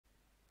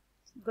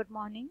Good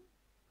morning.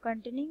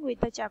 Continuing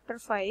with the chapter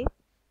 5,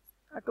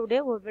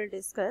 today we will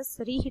discuss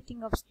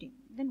reheating of steam.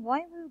 Then why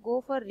we will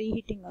go for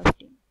reheating of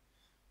steam?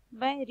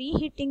 By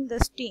reheating the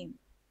steam.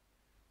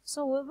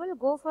 So we will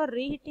go for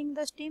reheating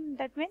the steam.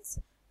 That means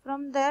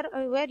from there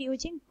we are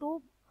using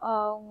two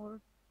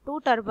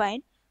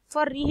turbine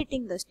for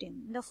reheating the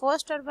steam. The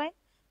first turbine,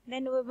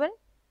 then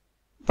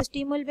the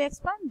steam will be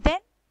expanded. Then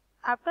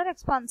after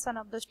expansion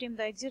of the steam,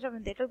 the exit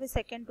turbine, that will be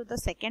second to the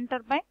second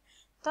turbine.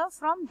 So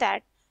from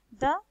that,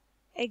 the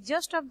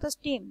exhaust of the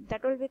steam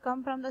that will be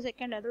come from the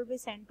second, that will be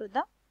sent to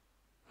the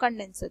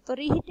condenser. So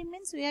reheating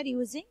means we are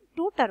using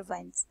two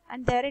turbines,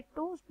 and there are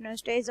two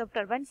stages of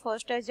turbine,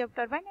 first stage of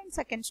turbine and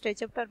second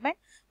stage of turbine,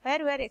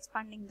 where we are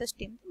expanding the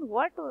steam.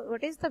 What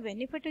is the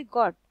benefit we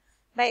got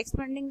by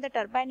expanding the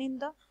turbine in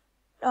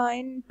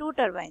two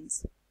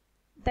turbines?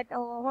 That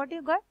what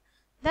you got?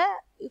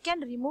 You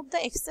can remove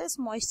the excess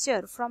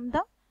moisture from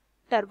the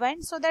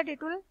turbine, so that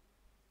it will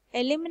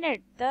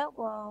eliminate the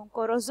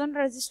corrosion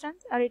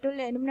resistance, or it will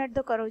eliminate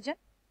the corrosion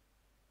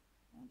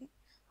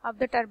of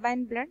the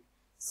turbine blade.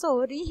 So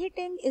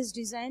reheating is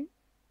designed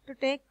to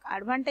take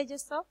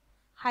advantages of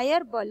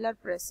higher boiler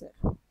pressure.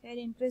 We are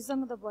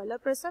increasing the boiler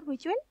pressure,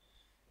 which will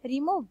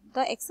remove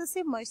the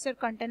excessive moisture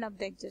content of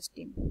the exhaust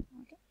steam.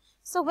 Okay.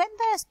 So when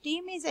the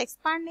steam is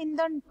expanded in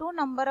the two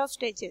number of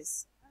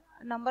stages,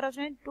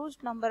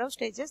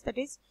 that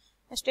is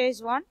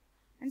stage 1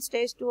 and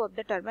stage 2 of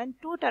the turbine,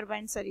 two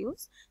turbines are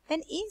used.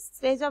 Then each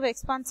stage of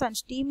expansion,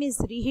 steam is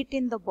reheated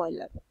in the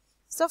boiler.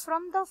 So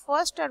from the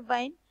first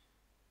turbine,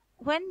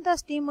 when the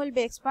steam will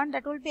be expanded,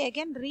 that will be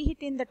again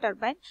reheated in the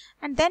turbine,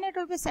 and then it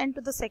will be sent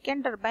to the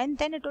second turbine,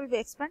 then it will be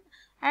expanded,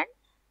 and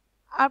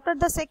after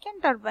the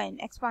second turbine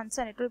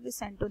expansion, it will be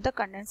sent to the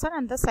condenser,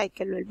 and the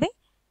cycle will be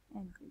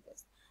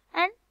increased.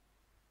 And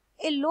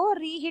a low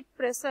reheat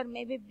pressure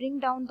may bring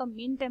down the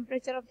mean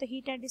temperature of the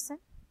heat addition,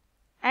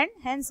 and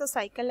hence the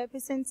cycle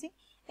efficiency.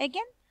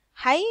 Again,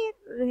 high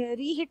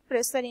reheat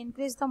pressure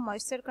increase the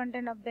moisture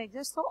content of the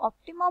exhaust, so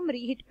optimum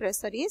reheat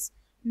pressure is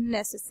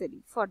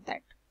necessary for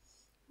that.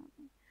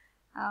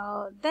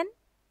 Then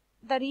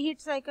the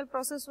reheat cycle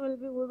process we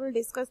will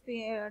discuss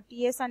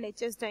TS and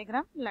HS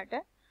diagram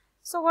later.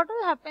 So what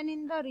will happen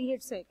in the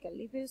reheat cycle?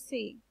 If you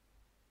see,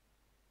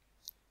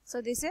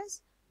 so this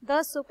is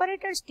the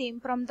superheated steam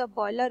from the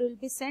boiler will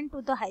be sent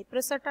to the high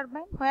pressure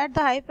turbine, where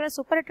the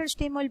superheated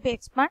steam will be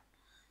expanded,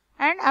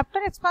 and after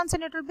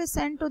expansion it will be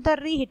sent to the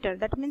reheater,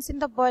 that means in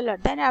the boiler.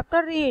 Then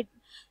after reheat,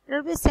 it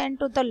will be sent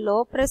to the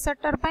low pressure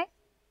turbine,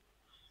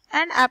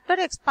 and after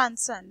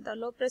expansion, the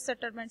low pressure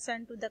turbine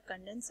sent to the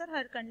condenser,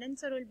 where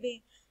condenser will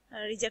be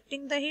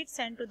rejecting the heat,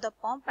 sent to the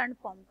pump,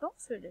 and pump to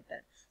feed it.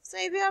 So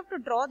if you have to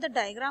draw the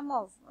diagram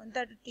of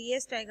the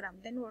TS diagram,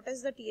 then what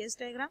is the TS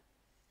diagram?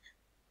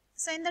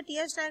 So in the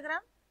TS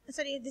diagram,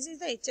 sorry, this is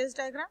the HS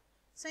diagram.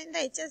 So in the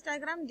HS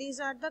diagram, these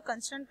are the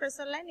constant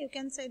pressure line. You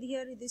can say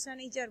here, this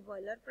one is your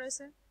boiler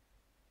pressure,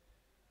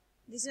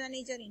 this one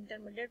is your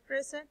intermediate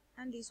pressure,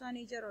 and this one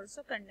is your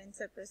also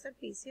condenser pressure,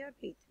 PC or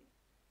P3.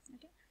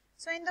 Okay.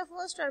 So in the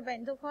first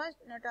turbine,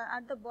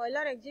 at the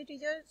boiler exit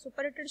is your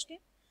superheated steam.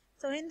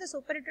 So in the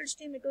superheated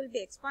steam, it will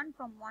be expand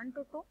from 1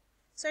 to 2.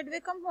 So it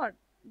become what?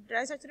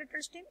 Dry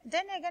saturated steam.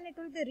 Then again it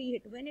will be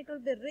reheat. When it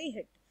will be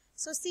reheat,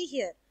 so see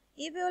here,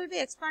 if you will be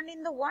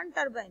expanding the one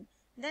turbine,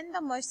 then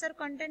the moisture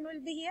content will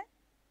be here,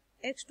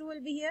 X2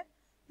 will be here.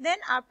 Then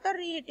after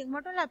reheating,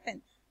 what will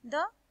happen?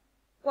 The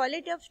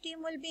quality of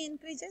steam will be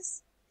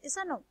increases, yes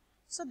or no?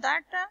 So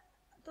that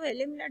to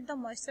eliminate the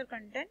moisture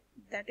content,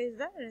 that is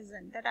the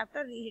reason that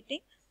after reheating,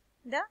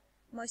 the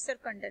moisture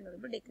content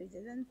will be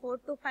decreases. And 4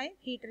 to 5,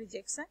 heat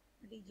rejection,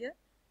 that is your,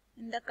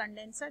 in the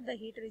condenser, the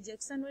heat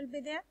rejection will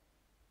be there.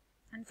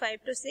 And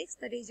 5 to 6,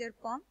 that is your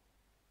pump,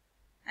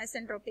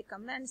 isentropic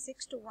combustion, and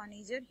 6 to 1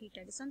 is your heat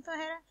addition. So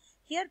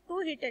here two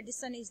heat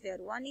addition is there.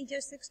 One is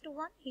your 6 to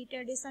 1 heat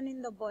addition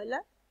in the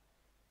boiler,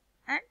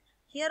 and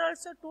here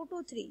also 2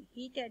 to 3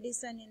 heat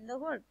addition in the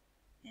what?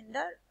 In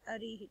the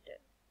reheater.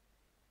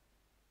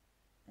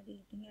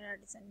 Reheating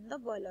addition in the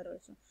boiler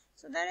also.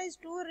 So there is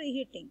two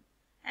reheating,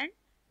 and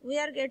we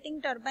are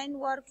getting turbine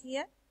work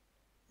here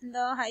in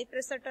the high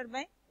pressure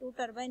turbine. Two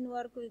turbine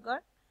work we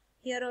got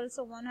here,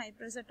 also one high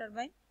pressure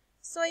turbine.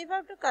 So if I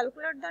have to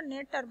calculate the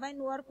net turbine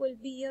work, will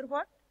be here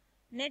what?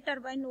 Net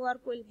turbine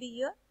work will be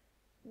here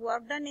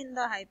work done in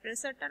the high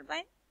pressure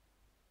turbine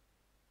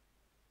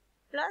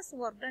plus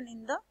work done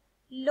in the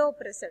low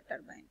pressure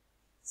turbine.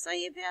 So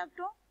if you have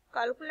to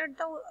calculate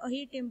the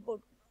heat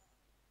input,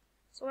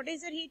 so what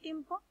is the heat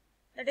input?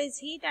 That is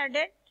heat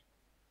added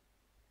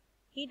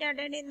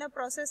in the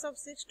process of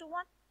 6 to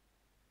 1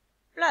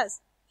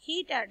 plus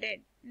heat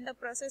added in the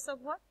process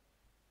of what?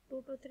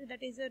 2 to 3,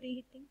 that is the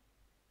reheating.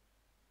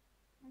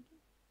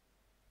 Okay.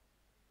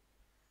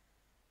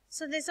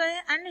 So this way,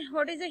 and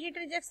what is the heat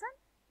rejection?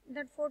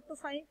 That 4 to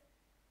 5,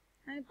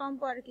 and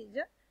pump work is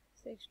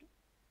 6 to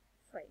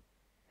 5,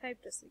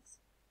 5 to 6.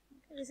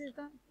 Okay. This is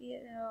the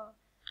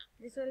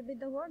this will be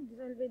the what? This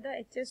will be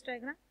the HS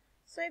diagram.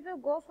 So if you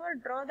go for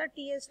draw the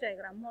TS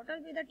diagram, what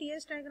will be the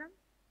TS diagram?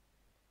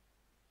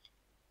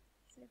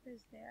 So if it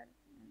is there,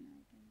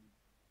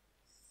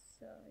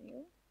 show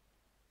you.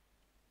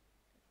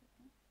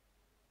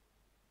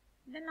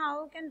 Then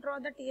how you can draw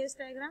the TS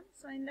diagram?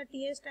 So in the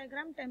TS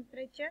diagram,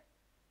 temperature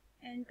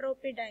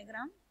entropy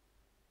diagram,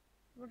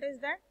 what is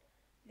that?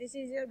 This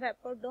is your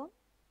vapor dome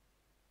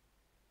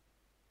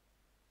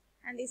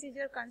and this is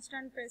your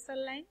constant pressure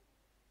line.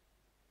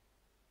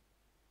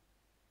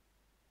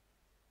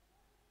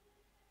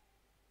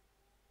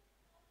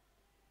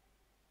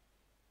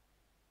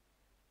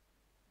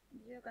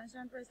 This is your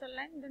constant pressure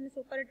line. Then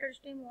superheated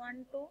steam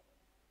 1 to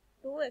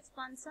 2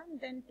 expansion,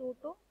 then 2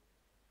 to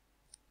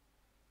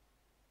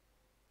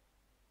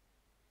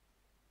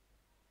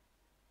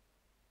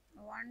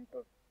 1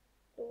 to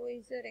 2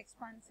 is your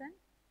expansion,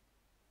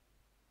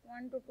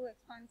 1 to 2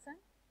 expansion,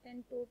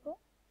 then 2 to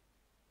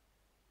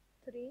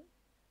 3,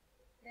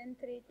 then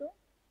 3 to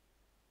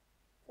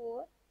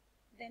 4,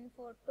 then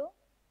 4 to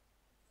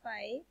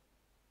 5,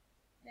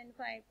 then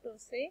 5 to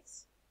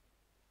 6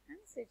 and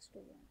 6 to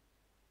 1.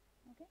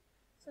 Okay.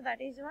 So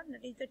that is what?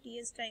 That is the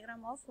TS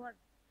diagram of what?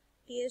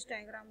 TS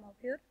diagram of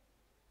your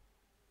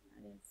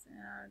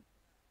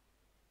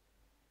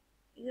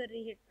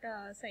reheat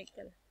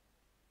cycle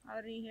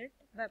or reheat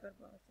vapor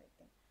power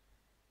cycle.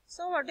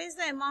 So what is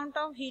the amount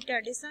of heat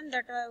addition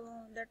that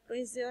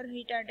is your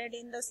heat added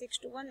in the 6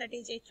 to 1, that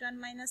is H1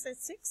 minus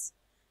H6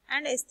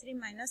 and H3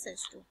 minus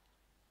H2.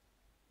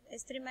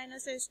 H3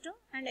 minus H2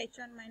 and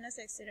H1 minus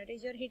H3, that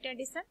is your heat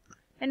addition.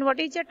 And what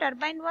is your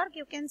turbine work?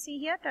 You can see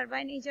here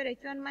turbine is your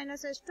H1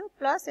 minus H2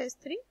 plus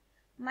H3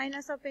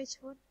 minus of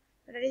H4.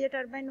 That is your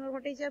turbine work.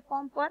 What is your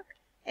pump work?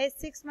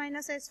 H6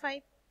 minus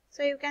H5.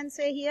 So you can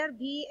say here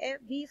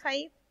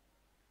V5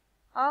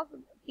 of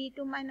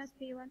P2 minus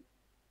P1.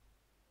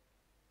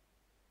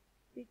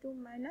 P2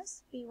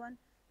 minus P1.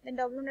 Then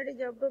W net is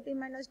WP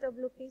minus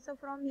WP. So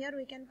from here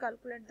we can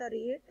calculate the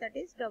reheat, that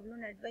is W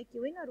net by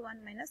Q in or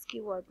 1 minus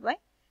Q out by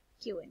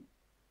Q in.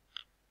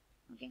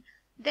 Okay.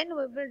 Then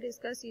we will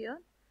discuss here.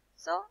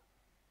 So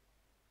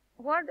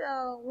what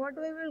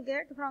we will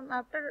get from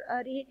after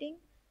reheating?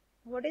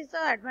 What is the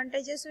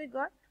advantages we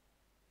got?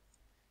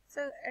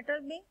 So it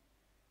will be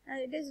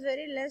it is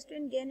very less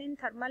in gain in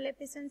thermal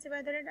efficiency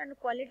by the rate, and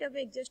quality of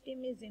exhaust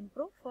steam is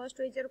improved. First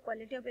is your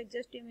quality of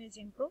exhaust steam is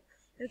improved.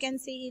 You can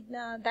see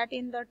that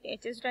in the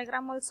HS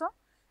diagram also.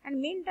 And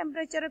mean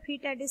temperature of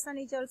heat addition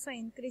is also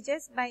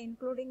increases by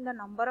including the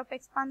number of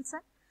expansion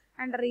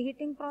and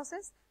reheating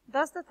process.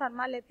 Thus the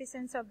thermal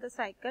efficiency of the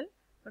cycle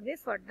would be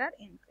further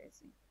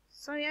increasing.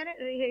 So here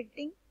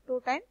reheating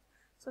 2 times.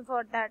 So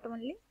for that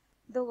only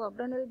the work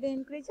done will be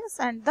increases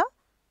and the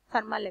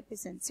thermal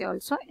efficiency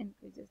also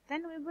increases.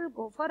 Then we will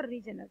go for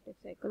regenerative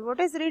cycle. What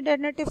is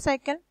regenerative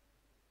cycle?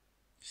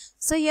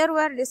 So here we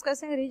are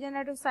discussing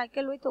regenerative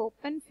cycle with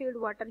open feed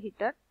water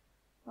heater.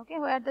 Okay,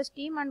 where the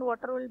steam and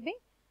water will be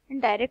in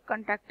direct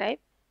contact type,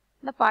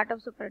 the part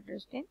of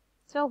superheated steam.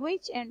 So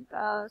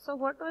so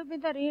what will be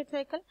the reheat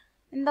cycle?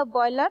 In the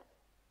boiler,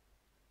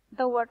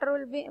 the water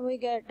will be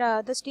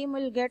the steam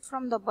will get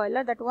from the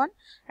boiler, that one.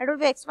 It will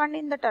be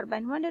expanding the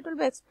turbine. When it will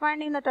be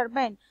expanding the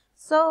turbine,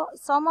 so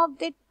some of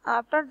the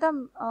after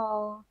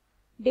the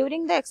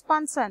during the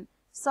expansion,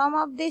 some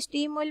of the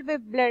steam will be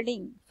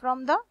bleeding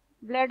from the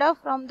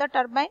from the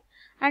turbine,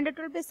 and it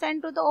will be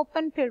sent to the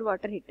open feed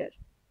water heater.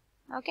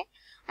 Okay,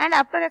 and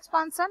after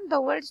expansion, the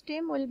whole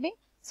steam will be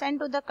sent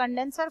to the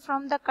condenser.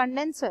 From the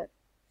condenser,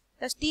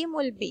 the steam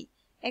will be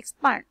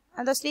expand,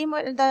 and the steam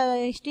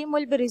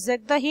will be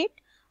reject the heat.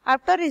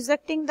 After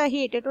rejecting the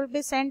heat, it will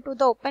be sent to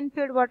the open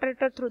feed water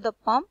heater through the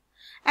pump.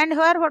 And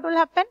here what will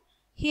happen?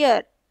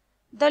 Here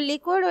the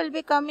liquid will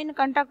be come in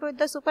contact with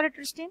the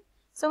superheated steam.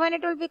 So when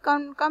it will be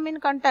come in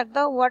contact,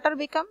 the water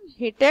become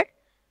heated,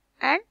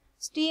 and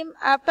steam,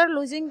 after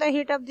losing the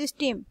heat of the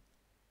steam,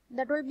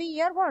 that will be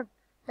here what?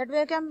 That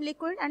will become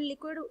liquid, and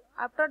liquid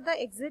after the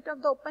exit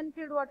of the open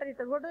feed water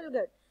heater, what will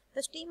get?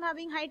 The steam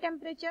having high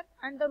temperature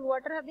and the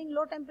water having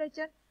low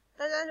temperature.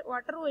 So the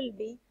water will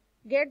be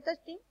get the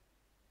steam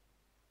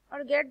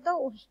or get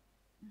the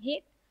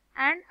heat,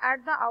 and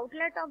at the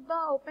outlet of the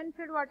open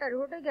feed water,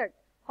 what will get?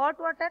 Hot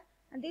water,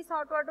 and this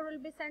hot water will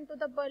be sent to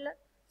the boiler.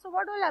 So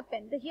what will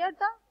happen? Here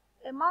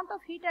the amount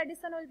of heat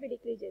addition will be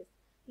decreases.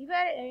 If you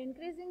are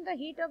increasing the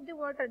heat of the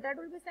water, that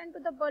will be sent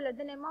to the boiler,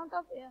 then amount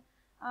of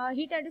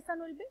heat addition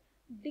will be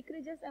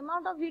decreases.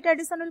 Amount of heat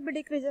addition will be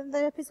decreases,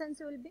 the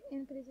efficiency will be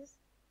increases.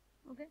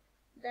 Okay,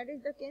 that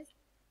is the case.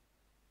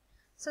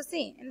 So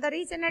see, in the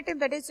regenerative,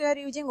 that is, you are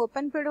using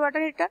open feed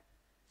water heater.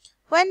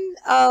 When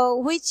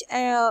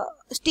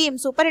steam,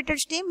 superheated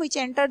steam, which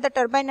enter the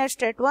turbine at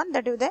state 1,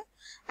 that is there,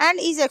 and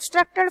is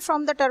extracted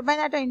from the turbine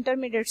at an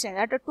intermediate state.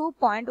 At a 2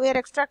 point, we are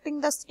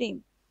extracting the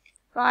steam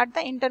from at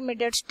the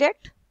intermediate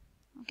state.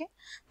 Okay,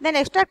 then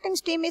extracting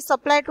steam is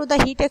supplied to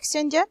the heat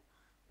exchanger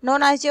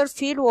known as your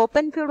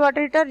open feed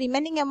water heater.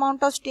 Remaining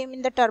amount of steam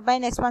in the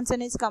turbine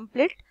expansion is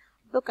complete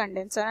to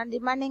condenser, and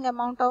remaining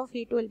amount of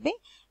heat will be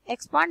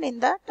expand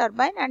in the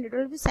turbine, and it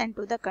will be sent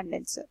to the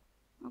condenser.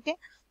 Okay.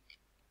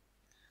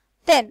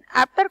 Then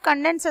after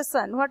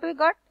condensation, what we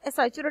got? A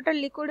saturated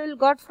liquid will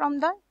got from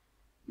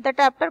that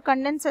after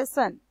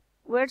condensation,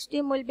 wet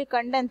steam will be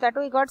condensed. That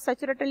we got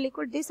saturated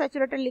liquid. This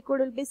saturated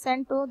liquid will be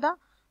sent to the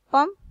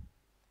pump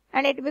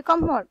and it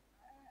become what?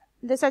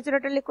 The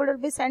saturated liquid will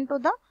be sent to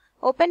the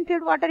open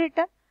feed water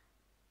heater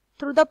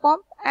through the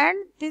pump, and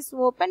this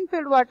open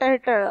feed water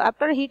heater,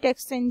 after heat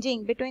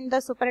exchanging between the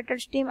superheated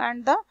steam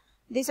and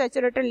the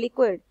saturated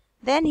liquid,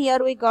 then here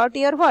we got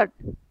here what?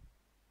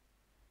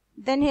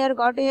 Then here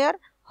got here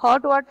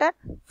hot water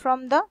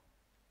from the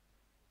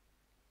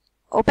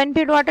open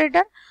feed water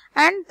heater,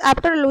 and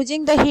after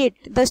losing the heat,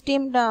 the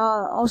steam,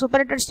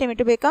 superheated steam, it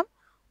will become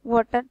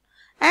water.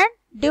 And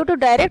due to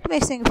direct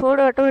mixing, feed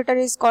water heater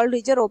is called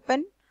either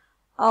open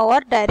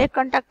or direct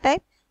contact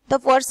type. The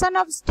portion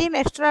of steam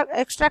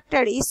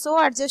extracted is so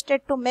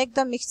adjusted to make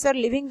the mixture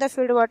leaving the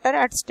feed water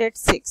at state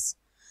 6.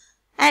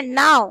 And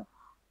now,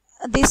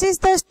 this is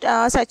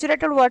the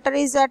saturated water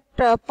is at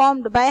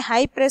pumped by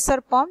high pressure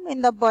pump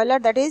in the boiler,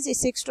 that is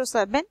 6 to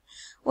 7.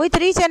 With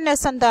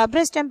regeneration, the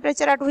average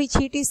temperature at which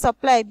heat is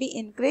supplied be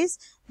increased.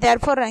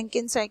 Therefore,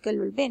 Rankine cycle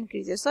will be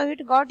increased. So,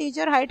 it got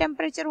your high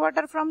temperature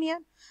water from here,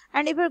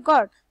 and if it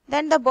got,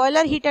 then the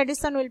boiler heat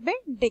addition will be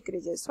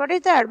decreases. What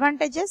is the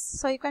advantages?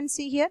 So, you can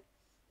see here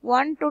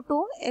 1 to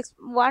 2,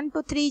 1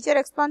 to 3 is your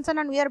expansion,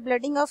 and we are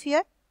bleeding of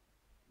here.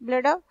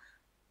 Bleed of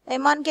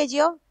M1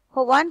 kg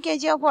of 1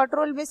 kg of water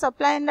will be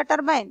supplied in the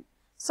turbine.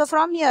 So,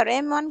 from here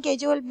M1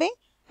 kg will be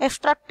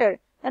extracted.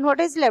 Then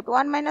what is left?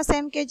 1 minus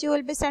M kg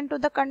will be sent to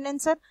the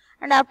condenser,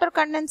 and after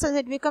condenser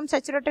it becomes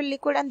saturated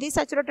liquid, and this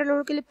saturated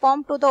liquid will be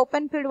pumped to the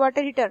open feed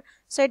water heater.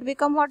 So, it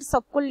becomes what?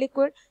 Subcooled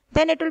liquid.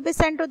 Then it will be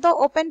sent to the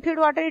open feed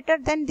water heater.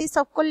 Then this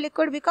subcooled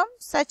liquid becomes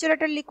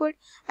saturated liquid,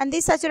 and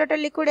this saturated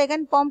liquid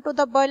again pumped to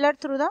the boiler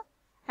through the,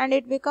 and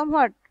it become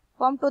what?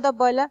 Pumped to the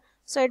boiler.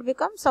 So, it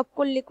becomes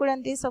subcooled liquid,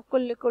 and this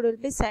subcooled liquid will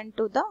be sent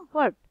to the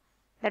what?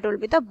 That will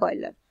be the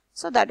boiler.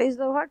 So, that is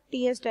the what?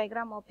 TS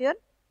diagram of your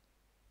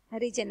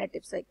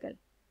regenerative cycle.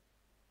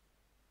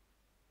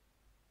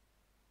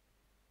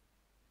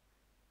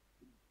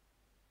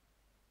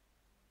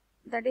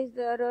 That is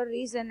the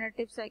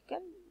regenerative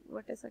cycle.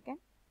 Wait a second.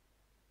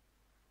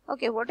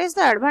 Okay, what is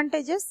the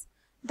advantages?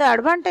 The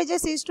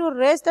advantages is to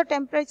raise the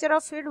temperature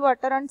of feed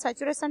water and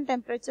saturation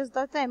temperatures,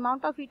 thus the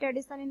amount of heat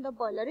addition in the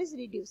boiler is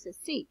reduces.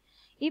 See,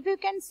 if you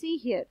can see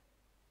here,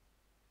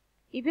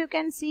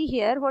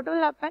 what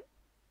will happen?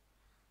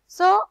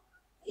 So,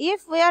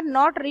 if we are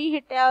not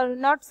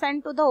not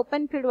sent to the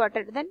open feed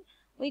water, then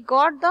we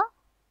got the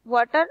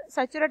water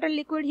saturated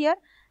liquid here,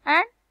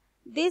 and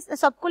this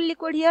subcooled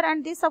liquid here,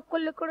 and this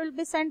subcooled liquid will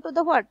be sent to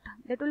the what?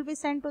 That will be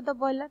sent to the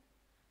boiler.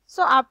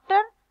 So,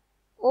 after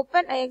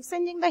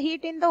exchanging the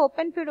heat in the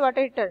open feed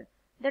water heater,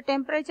 the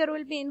temperature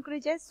will be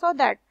increases, so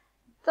that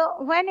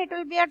when it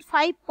will be at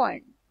 5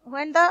 point,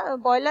 when the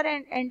boiler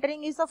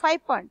entering is a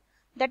 5 point,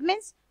 that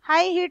means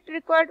high heat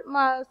required,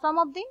 some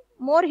of the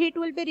more heat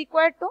will be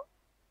required to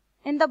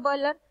in the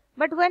boiler,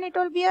 but when it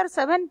will be at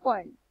 7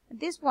 point,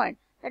 this point,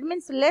 that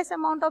means less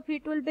amount of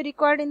heat will be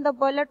required in the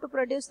boiler to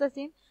produce the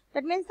steam.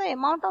 That means the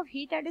amount of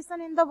heat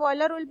addition in the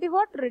boiler will be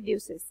what?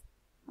 Reduces.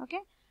 Okay.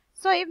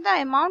 So, if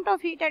the amount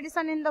of heat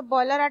addition in the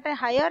boiler at a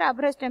higher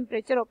average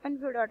temperature, open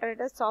feed water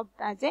heater served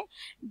as a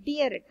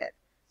deaerator.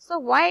 So,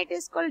 why it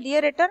is called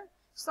deaerator?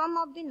 Some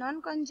of the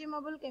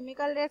non-consumable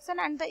chemical reaction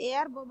and the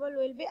air bubble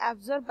will be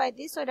absorbed by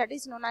this. So, that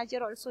is known as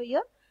your also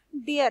your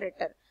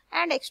deaerator.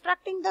 And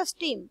extracting the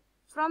steam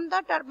from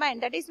the turbine,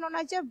 that is known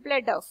as your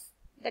blade off.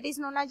 That is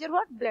known as your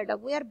what? Blade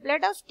off. We are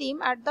blade off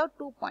steam at the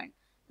 2 point.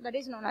 That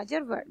is known as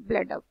your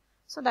blade off.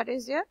 So, that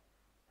is your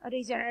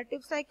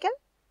regenerative cycle.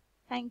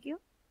 Thank you.